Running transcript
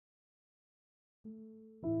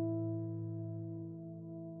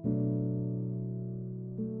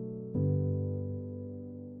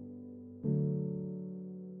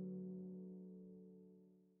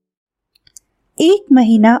1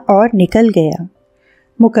 महीना और निकल गया।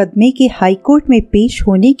 मुकदमे के हाईकोर्ट में पेश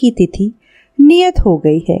होने की तिथि नियत हो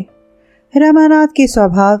गई है। रमानाथ के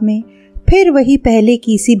स्वभाव में फिर वही पहले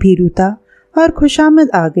की सी भीरुता और खुशामद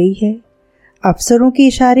आ गई है। अफसरों के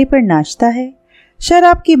इशारे पर नाचता है।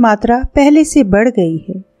 शराब की मात्रा पहले से बढ़ गई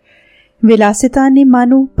है। विलासिता ने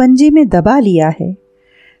मानो पंजे में दबा लिया है।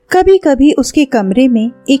 कभी कभी उसके कमरे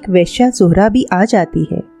में एक वेश्या ज़ोहरा भी आ जाती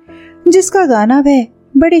है, जिसका गाना वह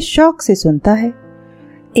बड़े शौक से सुनता है।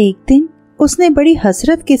 एक दिन उसने बड़ी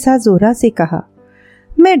हसरत के साथ ज़ोहरा से कहा,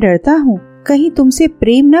 मैं डरता हूँ कहीं तुमसे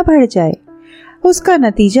प्रेम न बढ़ जाए। उसका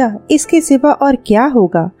नतीजा इसके सिवा और क्या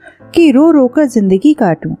होगा कि रो रो कर जिंदगी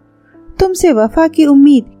काटूं। तुमसे वफा की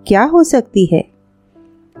उम्मीद क्या हो सकती है।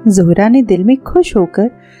 ज़ोहरा ने दिल में खुश होकर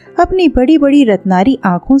अपनी बड़ी बड़ी रत्नारी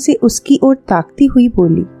आंखों से उसकी ओर ताकती हुई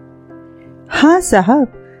बोली, हाँ साहब,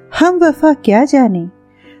 हम वफा क्या जाने,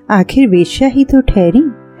 आखिर वेश्या ही तो ठहरी।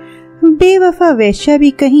 बेवफा वेश्या भी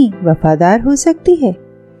कहीं वफादार हो सकती है।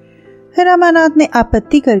 रमानाथ ने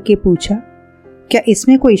आपत्ति करके पूछा, क्या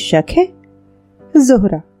इसमें कोई शक है।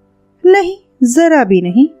 ज़ोहरा, नहीं, जरा भी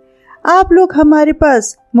नहीं। आप लोग हमारे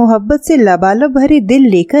पास मोहब्बत से लबालब भरे दिल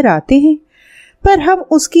लेकर आते हैं, पर हम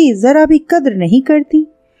उसकी जरा भी कद्र नहीं करती।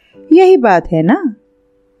 यही बात है ना।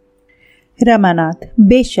 रमानाथ,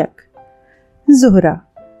 बेशक। ज़ोहरा,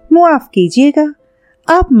 मुआफ कीजिएगा,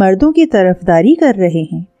 आप मर्दों की तरफदारी कर रहे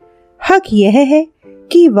हैं। हक यह है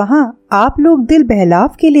कि वहां आप लोग दिल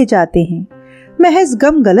बहलाव के लिए जाते हैं, महज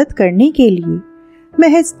गम गलत करने के लिए,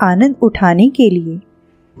 महज आनंद उठाने के लिए।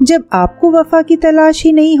 जब आपको वफा की तलाश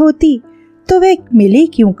ही नहीं होती तो वह मिले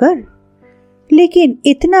क्यों कर। लेकिन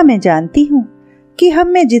इतना मैं जानती हूँ कि हम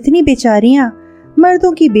में जितनी बेचारियां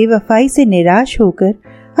मर्दों की बेवफाई से निराश होकर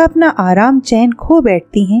अपना आराम चैन खो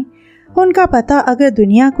बैठती हैं, उनका पता अगर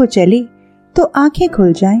दुनिया को चले तो आंखें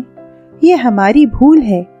खुल जाएं। ये हमारी भूल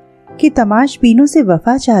है कि तमाशबीनों से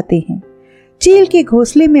वफा चाहते हैं, चील के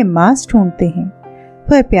घोंसले में मांस ढूंढते हैं।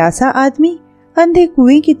 पर प्यासा आदमी अंधे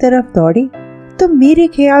कुएं की तरफ दौड़े तो मेरे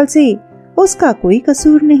ख्याल से उसका कोई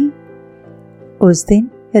कसूर नहीं। उस दिन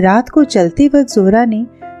रात को चलते वक्त ज़ोहरा ने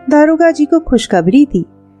दारोगा जी को खुशखबरी दी,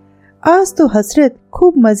 आज तो हसरत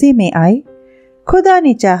खूब मजे में आए। खुदा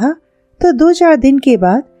ने चाहा तो 2-4 दिन के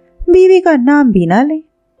बाद बीवी का नाम भी ना ले।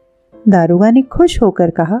 दारोगा ने खुश होकर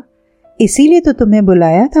कहा, इसीलिए तो तुम्हें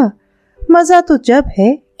बुलाया था। मजा तो जब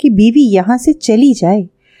है कि बीवी यहाँ से चली जाए,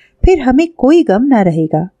 फिर हमें कोई गम ना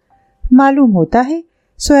रहेगा। मालूम होता है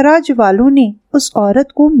स्वराज वालों ने उस औरत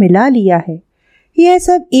को मिला लिया है। यह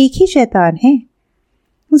सब एक ही शैतान है।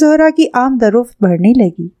 ज़ोहरा की आमदरोफ्त बढ़ने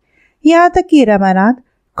लगी, यहाँ तक कि रमानाथ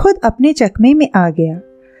खुद अपने चकमे में आ गया।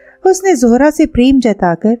 उसने ज़ोहरा से प्रेम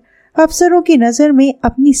जताकर अफसरों की नज़र में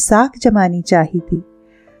अपनी साख जमानी चाही थी,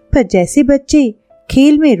 पर जैसे बच्चे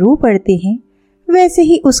खेल में रो पड़ते हैं वैसे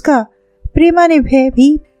ही उसका प्रेमानिभय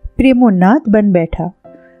भी प्रेमोन्नाद बन बैठा।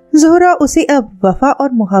 ज़ोहरा उसे अब वफा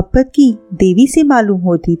और मोहब्बत की देवी से मालूम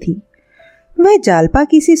होती थी। वह जालपा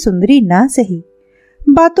किसी सुंदरी ना सही,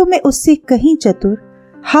 बातों में उससे कहीं चतुर,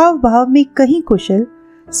 हाव भाव में कहीं कुशल,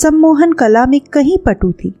 सम्मोहन कला में कहीं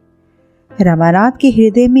पटु थी। रमानाथ के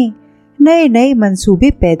हृदय में नए नए मंसूबे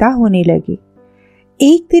पैदा होने लगे।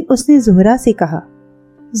 एक दिन उसने ज़ोहरा से कहा,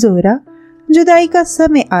 ज़ोहरा, जुदाई का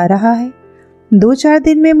समय आ रहा है। 2-4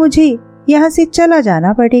 दिन में मुझे यहाँ से चला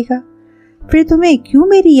जाना पड़ेगा, फिर तुम्हें क्यों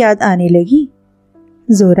मेरी याद आने लगी।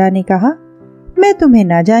 ज़ोहरा ने कहा, मैं तुम्हें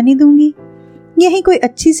ना जाने दूंगी। यहीं कोई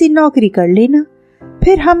अच्छी सी नौकरी कर लेना,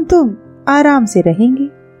 फिर हम तुम आराम से रहेंगे।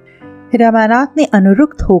 रमानाथ ने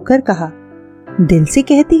अनुरुक्त होकर कहा, दिल से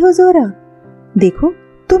कहती हो ज़ोहरा? देखो,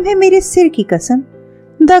 तुम्हें मेरे सिर की कसम,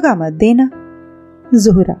 दगा मत देना।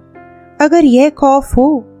 ज़ोहरा, अगर यह खौफ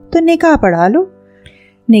हो तो निकाह पढ़ा लो।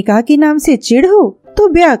 निकाह के नाम से चिढ़ हो तो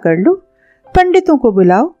ब्याह कर लो, पंडितों को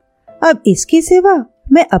बुलाओ। अब इसके सिवा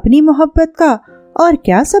मैं अपनी मोहब्बत का और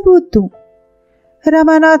क्या सबूत दूं।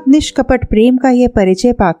 रमानाथ निष्कपट प्रेम का यह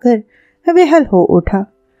परिचय पाकर विहल हो उठा।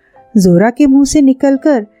 ज़ोहरा के मुंह से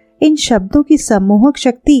निकलकर इन शब्दों की सम्मोहक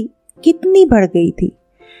शक्ति कितनी बढ़ गई थी।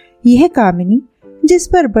 यह कामिनी जिस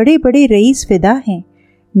पर बड़े बड़े रईस फिदा हैं,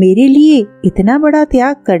 मेरे लिए इतना बड़ा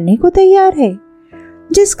त्याग करने को तैयार है।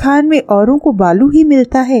 जिस खान में औरों को बालू ही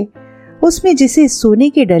मिलता है, उसमें जिसे सोने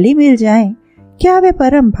के डले मिल जाएं, क्या वह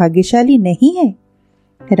परम भाग्यशाली नहीं है।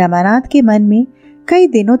 रमानाथ के मन में कई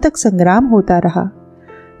दिनों तक संग्राम होता रहा।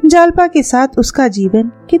 जालपा के साथ उसका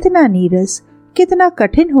जीवन कितना नीरस, कितना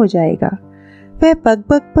कठिन हो जाएगा। वह पग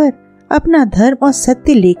पग पर अपना धर्म और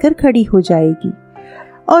सत्य लेकर खड़ी हो जाएगी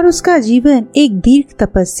और उसका जीवन एक दीर्घ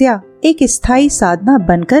तपस्या, एक स्थायी साधना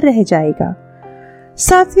बनकर रह जाएगा।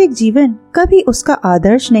 सात्विक जीवन कभी उसका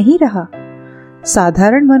आदर्श नहीं रहा।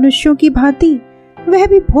 साधारण मनुष्यों की भांति वह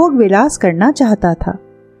भी भोग विलास करना चाहता था।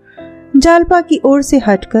 जालपा की ओर से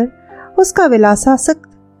हटकर उसका विलासासक्त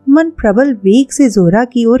मन प्रबल वेग से जोहरा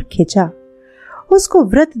की ओर खिंचा। उसको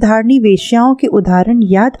व्रत धारणी वेश्याओं के उदाहरण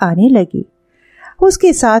याद आने लगे।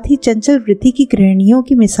 उसके साथ ही चंचल वृत्ति की गृहिणियों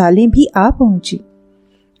की मिसालें भी आ पहुंची।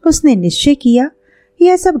 उसने निश्चय किया,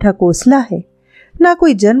 यह सब ढकोसला है। ना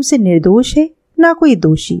कोई जन्म से निर्दोष है, ना कोई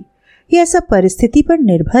दोषी। यह सब परिस्थिति पर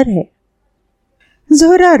निर्भर है।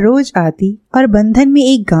 जोहरा रोज आती और बंधन में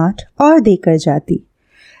एक गांठ और देकर जाती।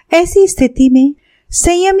 ऐसी स्थिति में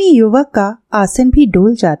संयमी युवक का आसन भी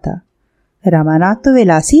डोल जाता। रामानाथ तो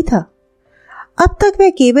विलासी था। अब तक वह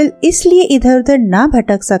केवल इसलिए इधर उधर ना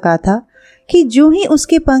भटक सका था कि जो ही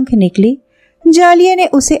उसके पंख निकले, जालिया ने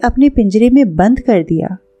उसे अपने पिंजरे में बंद कर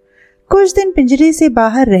दिया। कुछ दिन पिंजरे से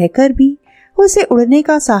बाहर रहकर भी उसे उड़ने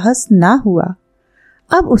का साहस ना हुआ।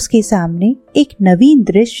 अब उसके सामने एक नवीन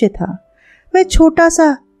दृश्य था। वह छोटा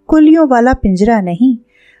सा कुलियों वाला पिंजरा नहीं,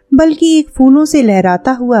 बल्कि एक फूलों से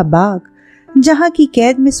लहराता हुआ बाग, जहां की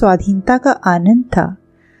कैद में स्वाधीनता का आनंद था।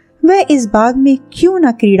 वह इस बाग में क्यों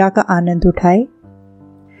न क्रीड़ा का आनंद उठाए।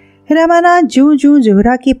 रामानाथ ज्यों ज्यों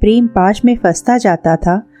जोहरा के प्रेम पाश में फंसता जाता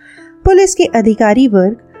था, पुलिस के अधिकारी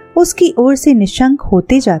वर्ग उसकी ओर से निशंक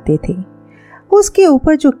होते जाते थे। उसके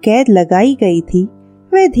ऊपर जो कैद लगाई गई थी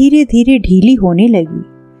वह धीरे धीरे ढीली होने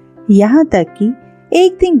लगी। यहाँ तक कि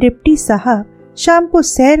एक दिन डिप्टी साहब शाम को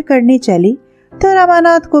सैर करने चले तो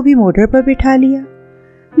रामानाथ को भी मोटर पर बिठा लिया।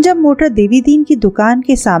 जब मोटर देवीदीन की दुकान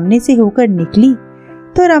के सामने से होकर निकली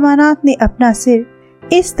तो रामानाथ ने अपना सिर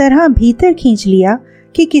इस तरह भीतर खींच लिया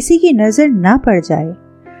कि किसी की नजर ना पड़ जाए।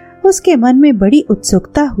 उसके मन में बड़ी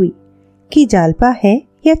उत्सुकता हुई कि जालपा है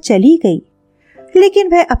या चली गई, लेकिन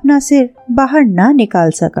वह अपना सिर बाहर ना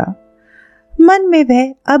निकाल सका। मन में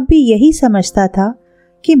वह अब भी यही समझता था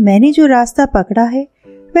कि मैंने जो रास्ता पकड़ा है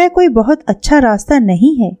वह कोई बहुत अच्छा रास्ता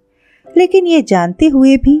नहीं है, लेकिन यह जानते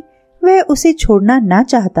हुए भी वह उसे छोड़ना ना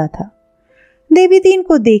चाहता था। देवीदीन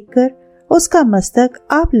को देखकर उसका मस्तक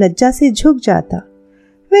आप लज्जा से झुक जाता।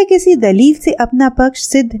 वह किसी दलील से अपना पक्ष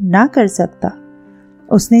सिद्ध ना कर सकता।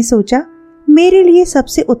 उसने सोचा, मेरे लिए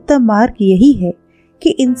सबसे उत्तम मार्ग यही है कि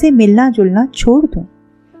इनसे मिलना जुलना छोड़ दूं।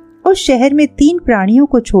 उस शहर में 3 प्राणियों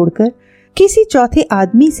को छोड़कर किसी चौथे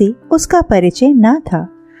आदमी से उसका परिचय ना था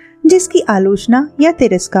जिसकी आलोचना या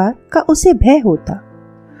तिरस्कार का उसे भय होता।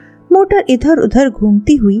 मोटर इधर उधर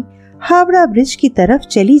घूमती हुई हावड़ा ब्रिज की तरफ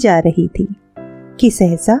चली जा रही थी कि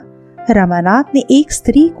सहसा रामानाथ ने एक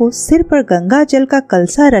स्त्री को सिर पर गंगा जल का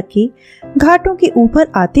कलसा रखे घाटों के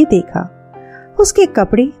ऊपर आते देखा। उसके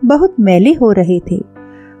कपड़े बहुत मैले हो रहे थे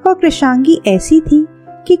और कृशांगी ऐसी थी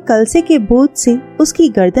कि कलसे के बोझ से उसकी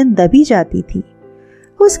गर्दन दबी जाती थी।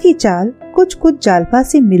 उसकी चाल कुछ कुछ जालपा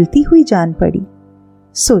से मिलती हुई जान पड़ी।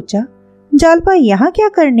 सोचा, जालपा यहाँ क्या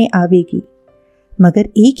करने आवेगी, मगर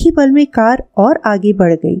एक ही पल में कार और आगे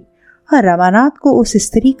बढ़ गई और रामानाथ को उस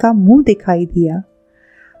स्त्री का मुंह दिखाई दिया।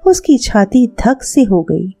 उसकी छाती धक से हो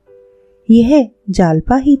गई। यह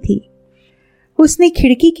जालपा ही थी। उसने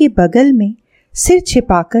खिड़की के बगल में सिर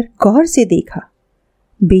छिपाकर गौर से देखा।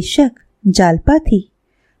 बेशक जालपा थी,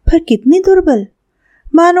 पर कितनी दुर्बल,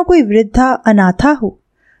 मानो कोई वृद्धा अनाथा हो।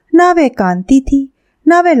 ना वह कांति थी,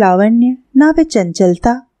 ना वह लावण्य, ना वह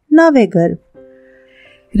चंचलता, ना वह गर्व।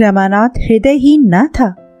 रामानाथ हृदयहीन ना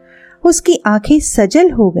था। उसकी आंखें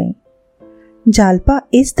सजल हो गईं। जालपा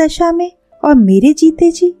इस दशा में और मेरे जीते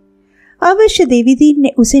जी, अवश्य देवीदीन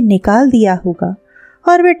ने उसे निकाल दिया होगा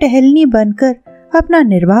और वह टहलनी बनकर अपना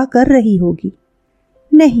निर्वाह कर रही होगी।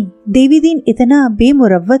 नहीं, देवीदीन इतना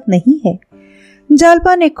बेमुरव्वत नहीं है।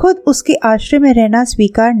 जालपा ने खुद उसके आश्रय में रहना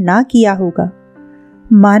स्वीकार ना किया होगा।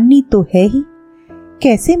 माननी तो है ही,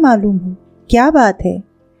 कैसे मालूम हो क्या बात है।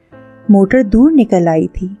 मोटर दूर निकल आई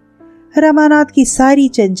थी। रामानाथ की सारी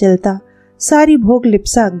चंचलता, सारी भोग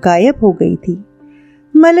लिप्सा गायब हो गई थी।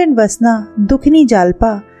 मलिन वसना दुखनी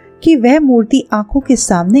जालपा की वह मूर्ति आंखों के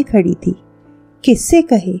सामने खड़ी थी। किससे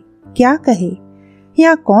कहे, क्या कहे,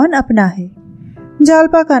 या कौन अपना है।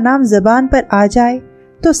 जालपा का नाम जबान पर आ जाए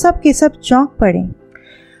तो सब के सब चौंक पड़े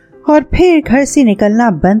और फिर घर से निकलना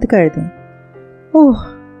बंद कर दें। ओह,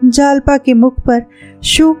 जालपा के मुख पर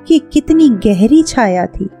शोक की कितनी गहरी छाया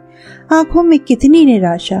थी, आंखों में कितनी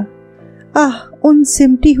निराशा। आह, उन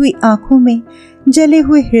सिमटी हुई आंखों में जले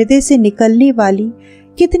हुए हृदय से निकलने वाली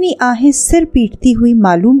कितनी आहें सिर पीटती हुई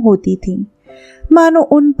मालूम होती थीं। मानो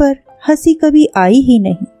उन पर हंसी कभी आई ही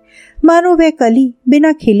नहीं, मानो वह कली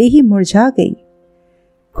बिना खिले ही मुरझा गई।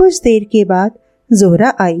 कुछ देर के बाद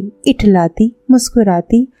जोहरा आई, इठलाती,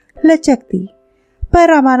 मुस्कुराती, लचकती, पर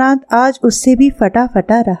रामानाथ आज उससे भी फटा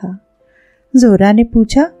फटा रहा। जोहरा ने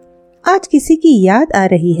पूछा, आज किसी की याद आ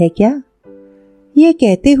रही है क्या? यह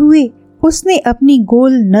कहते हुए उसने अपनी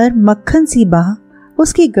गोल नर मक्खन सी बाह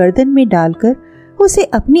उसकी गर्दन में डालकर उसे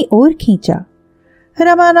अपनी ओर खींचा।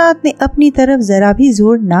 रमानाथ ने अपनी तरफ जरा भी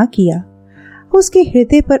जोर ना किया, उसके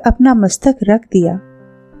हृदय पर अपना मस्तक रख दिया,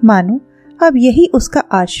 मानो अब यही उसका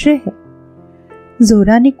आश्रय है।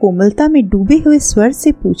 जोहरा ने कोमलता में डूबे हुए स्वर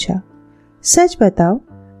से पूछा, सच बताओ,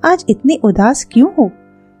 आज इतने उदास क्यों हो?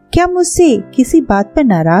 क्या मुझसे किसी बात पर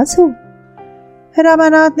नाराज हो?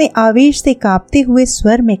 रमानाथ ने आवेश से कांपते हुए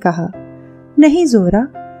स्वर में कहा, नहीं जोहरा,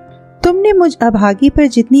 तुमने मुझ अभागी पर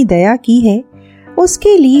जितनी दया की है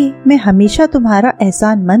उसके लिए मैं हमेशा तुम्हारा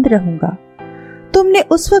एहसानमंद रहूंगा। तुमने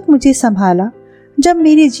उस वक्त मुझे संभाला जब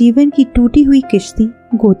मेरे जीवन की टूटी हुई किश्ती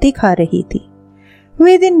गोते खा रही थी।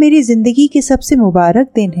 वे दिन मेरी जिंदगी के सबसे मुबारक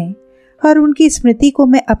दिन हैं और उनकी स्मृति को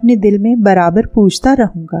मैं अपने दिल में बराबर पूजता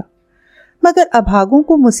रहूंगा। मगर अभागों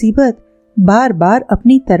को मुसीबत बार बार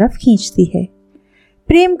अपनी तरफ खींचती है।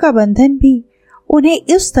 प्रेम का बंधन भी उन्हें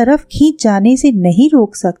इस तरफ खींच जाने से नहीं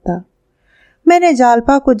रोक सकता। मैंने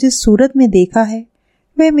जालपा को जिस सूरत में देखा है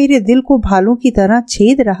वह मेरे दिल को भालों की तरह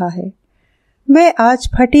छेद रहा है। वह आज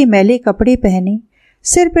फटे मैले कपड़े पहने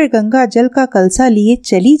सिर पर गंगा जल का कलसा लिए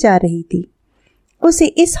चली जा रही थी। उसे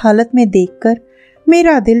इस हालत में देखकर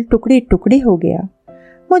मेरा दिल टुकड़े टुकड़े हो गया।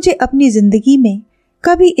 मुझे अपनी जिंदगी में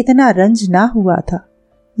कभी इतना रंज ना हुआ था।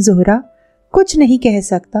 जोहरा, कुछ नहीं कह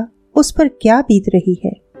सकता उस पर क्या बीत रही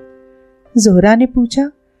है। जोहरा ने पूछा,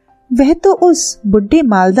 वह तो उस बुढ़े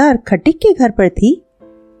मालदार खटिक के घर पर थी?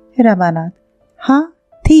 रमानाथ, हाँ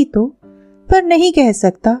थी तो, पर नहीं कह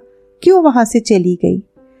सकता क्यों वहां से चली गई।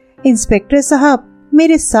 इंस्पेक्टर साहब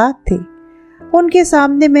मेरे साथ थे, उनके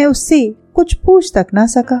सामने मैं उससे कुछ पूछ तक ना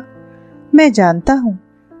सका। मैं जानता हूं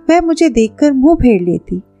वह मुझे देखकर मुंह फेर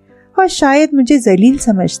लेती और शायद मुझे जलील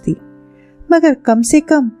समझती, मगर कम से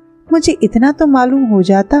कम मुझे इतना तो मालूम हो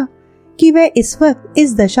जाता कि वह इस वक्त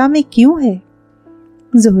इस दशा में क्यों है।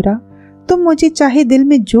 जोहरा, तुम मुझे चाहे दिल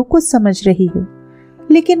में जो कुछ समझ रही हो,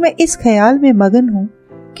 लेकिन मैं इस ख्याल में मगन हूं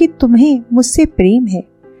कि तुम्हें मुझसे प्रेम है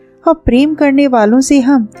और प्रेम करने वालों से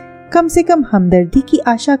हम कम से कम हमदर्दी की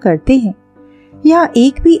आशा करते हैं। यहाँ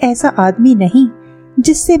एक भी ऐसा आदमी नहीं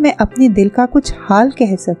जिससे मैं अपने दिल का कुछ हाल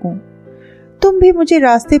कह सकूं। तुम भी मुझे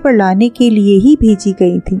रास्ते पर लाने के लिए ही भेजी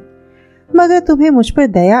गई थी, मगर तुम्हें मुझ पर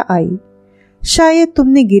दया आई। शायद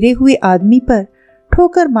तुमने गिरे हुए आदमी पर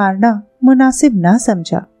ठोकर मारना मुनासिब ना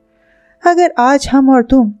समझा। अगर आज हम और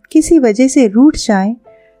तुम किसी वजह से रूठ जाएं,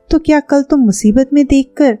 तो क्या कल तुम मुसीबत में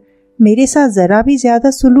देखकर मेरे साथ जरा भी ज्यादा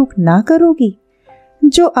सुलूक ना करोगी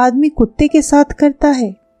जो आदमी कुत्ते के साथ करता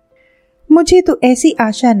है? मुझे तो ऐसी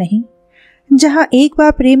आशा नहीं। जहां एक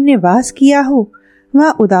बार प्रेम ने वास किया हो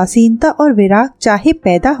वहां उदासीनता और विराग चाहे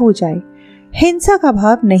पैदा हो जाए, हिंसा का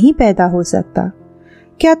भाव नहीं पैदा हो सकता।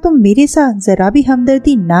 क्या तुम मेरे साथ जरा भी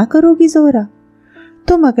हमदर्दी ना करोगी जोहरा?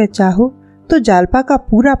 तुम अगर चाहो तो जालपा का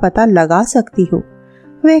पूरा पता लगा सकती हो।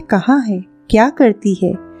 वह कहाँ है, क्या करती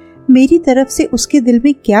है, मेरी तरफ से उसके दिल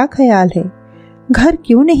में क्या ख्याल है, घर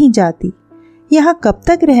क्यों नहीं जाती, यहाँ कब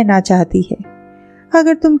तक रहना चाहती है।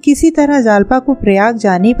 अगर तुम किसी तरह जालपा को प्रयाग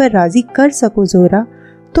जाने पर राजी कर सको जोहरा,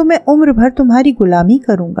 तो मैं उम्र भर तुम्हारी गुलामी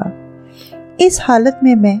करूंगा। इस हालत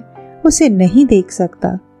में मैं उसे नहीं देख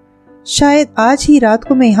सकता। शायद आज ही रात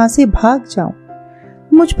को मैं यहाँ से भाग जाऊं।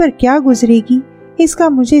 मुझ पर क्या गुजरेगी इसका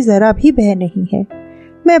मुझे जरा भी भय नहीं है।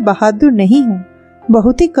 मैं बहादुर नहीं हूँ,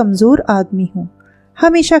 बहुत ही कमजोर आदमी हूँ।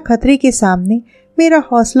 हमेशा खतरे के सामने मेरा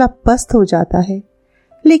हौसला पस्त हो जाता है,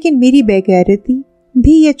 लेकिन मेरी बेगैरती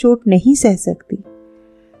भी यह चोट नहीं सह सकती।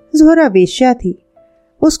 जोहरा वेश्या थी,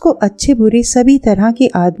 उसको अच्छे बुरे सभी तरह के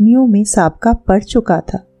आदमियों में साबका पड़ चुका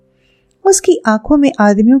था। उसकी आंखों में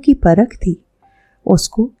आदमियों की परख थी।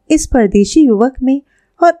 उसको इस परदेशी युवक में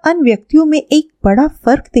और अन्य व्यक्तियों में एक बड़ा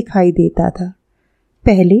फर्क दिखाई देता था।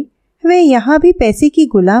 पहले वह यहाँ भी पैसे की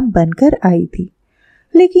गुलाम बनकर आई थी,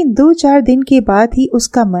 लेकिन 2-4 दिन के बाद ही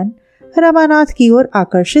उसका मन रमानाथ की ओर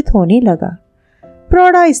आकर्षित होने लगा।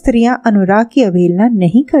 प्रौढ़ा स्त्रियां अनुराग की अवहेलना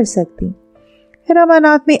नहीं कर सकती।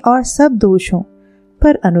 रमानाथ में और सब दोष हों,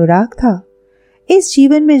 पर अनुराग था। इस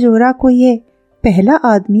जीवन में जोहरा को यह पहला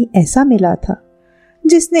आदमी ऐसा मिला था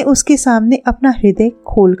जिसने उसके सामने अपना हृदय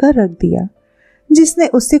खोलकर रख दिया, जिसने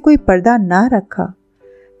उससे कोई पर्दा ना रखा।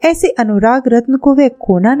 ऐसे अनुराग रत्न को वह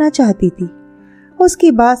खोना ना चाहती थी।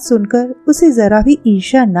 उसकी बात सुनकर उसे जरा भी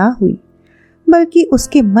ईर्ष्या ना हुई, बल्कि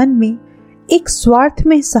उसके मन में एक स्वार्थ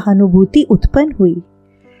में सहानुभूति उत्पन्न हुई।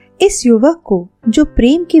 इस युवक को जो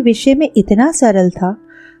प्रेम के विषय में इतना सरल था,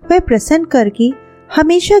 वह प्रसन्न करके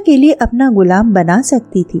हमेशा के लिए अपना गुलाम बना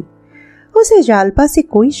सकती थी। उसे जालपा से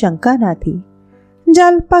कोई शंका ना थी।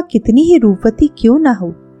 जालपा कितनी ही रूपवती क्यों ना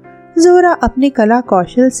हो, जोहरा अपने कला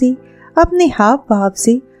कौशल से, अपने हाव भाव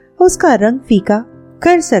से उसका रंग फीका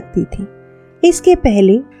कर सकती थी। इसके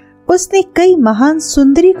पहले उसने कई महान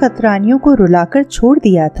सुंदरी खतरानियों को रुलाकर छोड़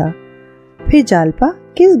दिया था, फिर जालपा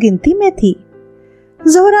किस गिनती में थी?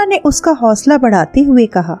 ज़ोहरा ने उसका हौसला बढ़ाते हुए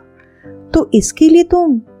कहा, तो इसके लिए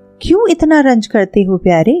तुम क्यों इतना रंज करते हो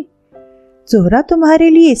प्यारे? ज़ोहरा तुम्हारे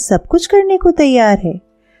लिए सब कुछ करने को तैयार है।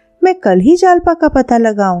 मैं कल ही जालपा का पता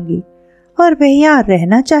लगाऊंगी और वह यहाँ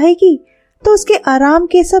रहना चाहेगी तो उसके आराम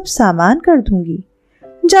के सब सामान कर दूंगी।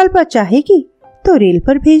 जालपा चाहेगी तो रेल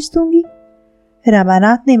पर भेज दूंगी।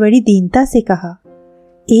 रामानाथ ने बड़ी दीनता से कहा,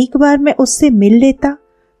 एक बार मैं उससे मिल लेता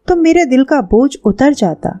तो मेरे दिल का बोझ उतर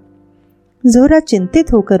जाता। ज़ोहरा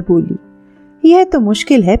चिंतित होकर बोली, यह तो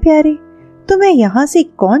मुश्किल है प्यारे, तुम्हें यहां से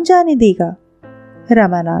कौन जाने देगा?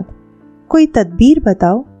 रामानाथ, कोई तदबीर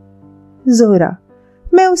बताओ। ज़ोहरा,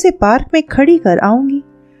 मैं उसे पार्क में खड़ी कर आऊंगी,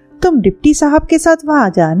 तुम डिप्टी साहब के साथ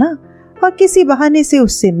वहां जाना और किसी बहाने से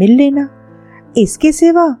उससे मिल लेना। इसके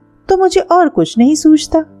सिवा तो मुझे और कुछ नहीं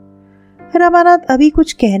सूझता। रामानाथ अभी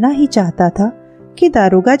कुछ कहना ही चाहता था कि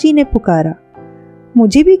दारोगा जी ने पुकारा,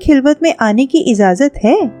 मुझे भी खिलवत में आने की इजाजत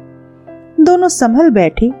है? दोनों संभल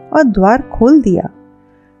बैठे और द्वार खोल दिया।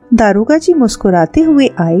 दारोगा जी मुस्कुराते हुए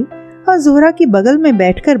आए और ज़ोहरा की बगल में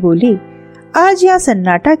बैठकर बोले, आज यहाँ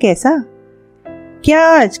सन्नाटा कैसा? क्या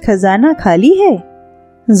आज खजाना खाली है?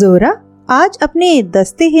 ज़ोहरा, आज अपने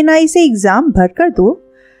दस्ते हिनाई से एग्जाम भर कर दो।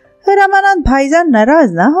 रामानाथ भाईजान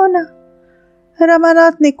नाराज ना होना।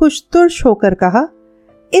 रामानाथ ने कुछ तुर्श होकर कहा,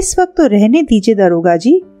 इस वक्त तो रहने दीजिए दारोगा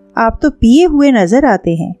जी, आप तो पिए हुए नजर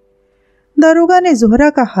आते हैं। दारोगा ने ज़ोहरा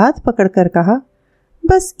का हाथ पकड़कर कहा,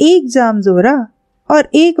 बस एक जाम ज़ोहरा, और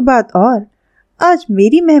एक बात और, आज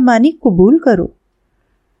मेरी मेहमानी कबूल करो।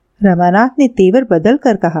 रामानाथ ने तेवर बदल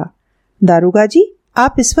कर कहा, दारोगा जी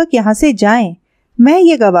आप इस वक्त यहाँ से जाएं, मैं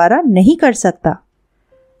ये गवारा नहीं कर सकता।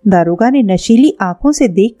 दारोगा ने नशीली आंखों से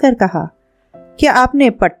देखकर कहा, क्या आपने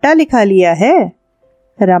पट्टा लिखा लिया है?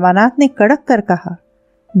 रामानाथ ने कड़क कर कहा,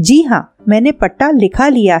 जी हाँ, मैंने पट्टा लिखा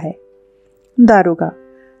लिया है। दारोगा,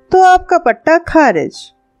 तो आपका पट्टा खारिज।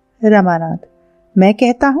 रामानाथ, मैं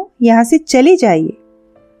कहता हूं यहां से चले जाइए।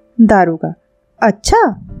 दारोगा, अच्छा,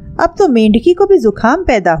 अब तो मेंढकी को भी जुकाम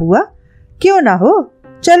पैदा हुआ, क्यों ना हो,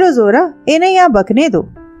 चलो ज़ोहरा इन्हें यहां बकने दो।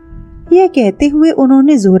 यह कहते हुए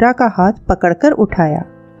उन्होंने ज़ोहरा का हाथ पकड़कर उठाया।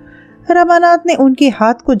 रामानाथ ने उनके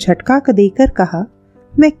हाथ को झटका देकर कहा,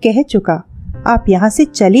 मैं कह चुका, आप यहाँ से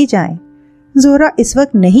चली जाएं। ज़ोहरा इस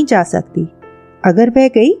वक्त नहीं जा सकती, अगर वह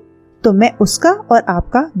गई तो मैं उसका और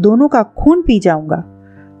आपका दोनों का खून पी जाऊंगा।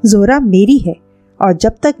 ज़ोहरा मेरी है और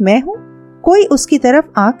जब तक मैं हूं कोई उसकी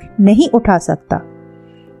तरफ आंख नहीं उठा सकता।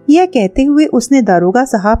 यह कहते हुए उसने दारोगा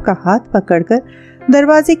साहब का हाथ पकड़कर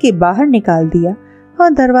दरवाजे के बाहर निकाल दिया और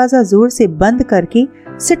दरवाजा जोर से बंद करके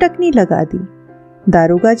सिटकनी लगा दी।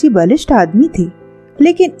 दारोगा जी बलिष्ठ आदमी थे,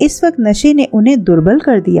 लेकिन इस वक्त नशे ने उन्हें दुर्बल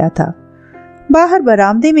कर दिया था। बाहर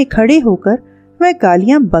बरामदे में खड़े होकर वह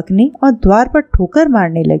गालियां बकने और द्वार पर ठोकर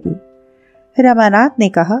मारने लगी। रामानाथ ने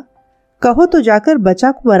कहा, कहो तो जाकर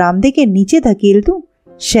बच्चा को बरामदे के नीचे धकेल दूं,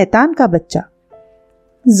 शैतान का बच्चा।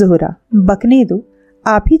 ज़ोहरा, बकने दो,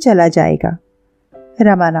 आप ही चला जाएगा।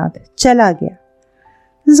 रामानाथ चला गया।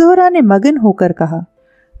 ज़ोहरा ने मगन होकर कहा,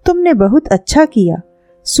 तुमने बहुत अच्छा किया,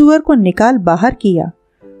 सुअर को निकाल बाहर किया,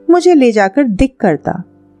 मुझे ले जाकर दिख करता।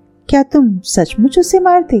 क्या तुम सचमुच उसे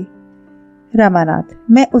मारते? रामानाथ,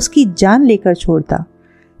 मैं उसकी जान लेकर छोड़ता।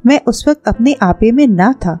 मैं उस वक्त अपने आपे में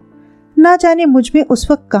ना था, ना जाने मुझ में उस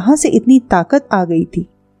वक्त कहां से इतनी ताकत आ गई थी।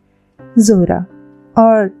 ज़ोहरा,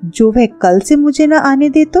 और जो वह कल से मुझे ना आने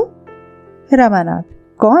दे तो? रामानाथ,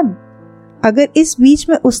 कौन? अगर इस बीच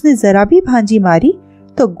में उसने जरा भी भांजी मारी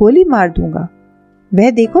तो गोली मार दूंगा।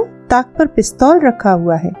 वह देखो, ताक पर पिस्तौल रखा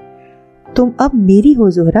हुआ है। तुम अब मेरी हो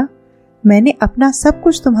ज़ोहरा, मैंने अपना सब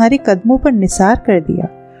कुछ तुम्हारे कदमों पर निसार कर दिया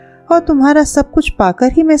और तुम्हारा सब कुछ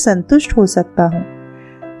पाकर ही मैं संतुष्ट हो सकता हूँ।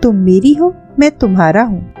 तुम मेरी हो, मैं तुम्हारा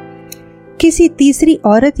हूँ। किसी तीसरी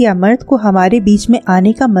औरत या मर्द को हमारे बीच में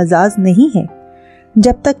आने का मजाज नहीं है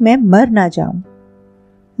जब तक मैं मर ना जाऊं।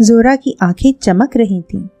 ज़ोहरा की आंखें चमक रही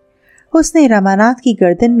थीं। उसने रामानाथ की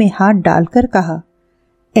गर्दन में हाथ डालकर कहा,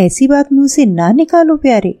 ऐसी बात मुंह से ना निकालो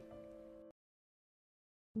प्यारे।